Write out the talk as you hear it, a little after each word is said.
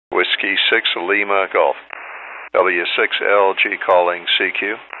Whiskey 6 Lima Golf. W6LG calling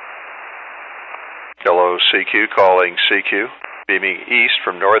CQ. Hello, CQ calling CQ. Beaming east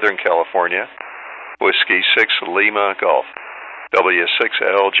from Northern California. Whiskey 6 Lima Golf.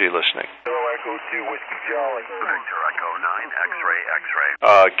 W6LG listening. Echo 2 Whiskey Charlie. Victor Echo 9 X-ray X-ray.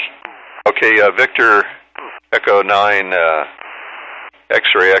 Okay, Victor Echo 9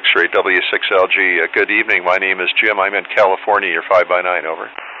 X-ray X-ray W6LG. Good evening. My name is Jim. I'm in California. You're 5x9.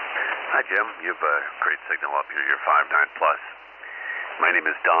 Over. Hi, Jim. You've a great signal up here. You're 5.9 plus. My name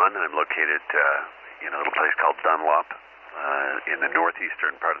is Don, and I'm located in a little place called Dunlop in the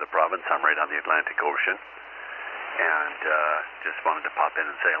northeastern part of the province. I'm right on the Atlantic Ocean. And just wanted to pop in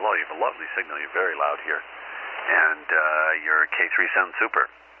and say hello. You have a lovely signal. You're very loud here. And you're K3 sound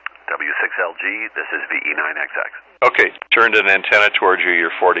super. W6LG, this is VE9XX. Okay, turned an antenna towards you.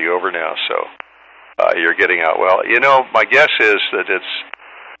 You're 40 over now, so you're getting out well. You know, my guess is that it's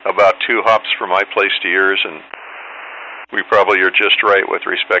about 2 hops from my place to yours, and we probably are just right with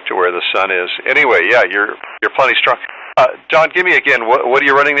respect to where the sun is. Anyway, yeah, you're plenty strong. Don, give me again, what are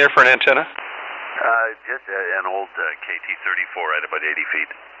you running there for an antenna? Just an old KT-34 at about 80 feet.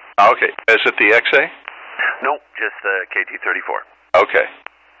 Okay. Is it the XA? No, just the KT-34. Okay.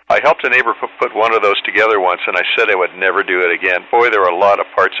 I helped a neighbor put one of those together once, and I said I would never do it again. Boy, there were a lot of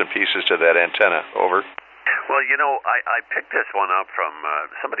parts and pieces to that antenna. Over. Well, you know, I picked this one up from,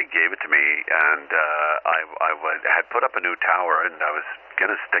 somebody gave it to me, and I had put up a new tower, and I was going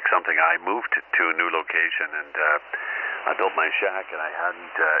to stick something. I moved to a new location, and I built my shack, and I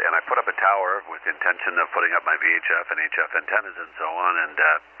hadn't, and I put up a tower with the intention of putting up my VHF and HF antennas and so on, and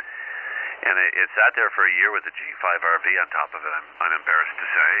it sat there for a year with a G5RV on top of it, I'm embarrassed to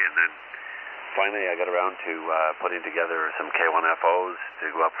say, and then finally I got around to putting together some K1FOs to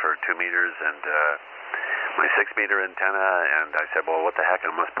go up for 2 meters, and my 6-meter antenna, and I said, well, what the heck,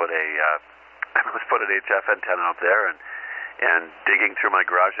 I must put an HF antenna up there, and digging through my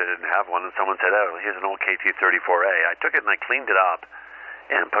garage, I didn't have one, and someone said, oh, here's an old KT-34A. I took it and I cleaned it up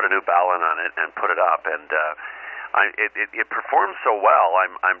and put a new ballon on it and put it up, and it performs so well,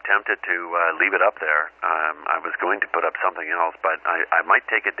 I'm tempted to leave it up there. I was going to put up something else, but I might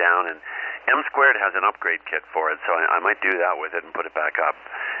take it down, and M2 has an upgrade kit for it, so I might do that with it and put it back up.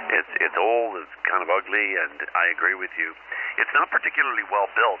 It's old, it's kind of ugly, and I agree with you. It's not particularly well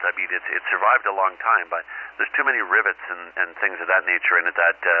built. I mean, it survived a long time, but there's too many rivets and things of that nature in it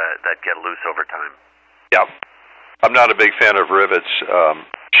that get loose over time. Yeah, I'm not a big fan of rivets.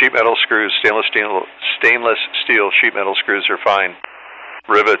 Sheet metal screws, stainless steel sheet metal screws are fine.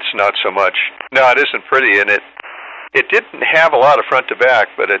 Rivets, not so much. No, it isn't pretty, and it didn't have a lot of front to back,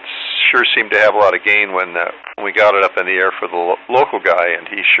 but it sure seemed to have a lot of gain when we got it up in the air for the local guy, and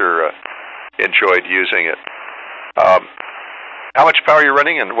he sure enjoyed using it. How much power are you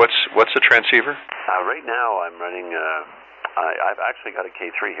running, and what's the transceiver? Right now, I'm running. I've actually got a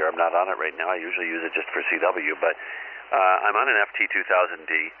K3 here. I'm not on it right now. I usually use it just for CW, but I'm on an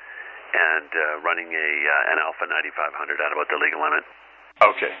FT2000D and running an Alpha 9500 at about the legal limit.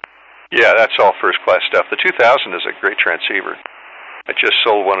 Okay. Yeah, that's all first-class stuff. The 2000 is a great transceiver. I just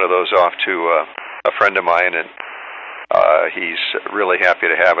sold one of those off to a friend of mine, and he's really happy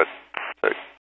to have it.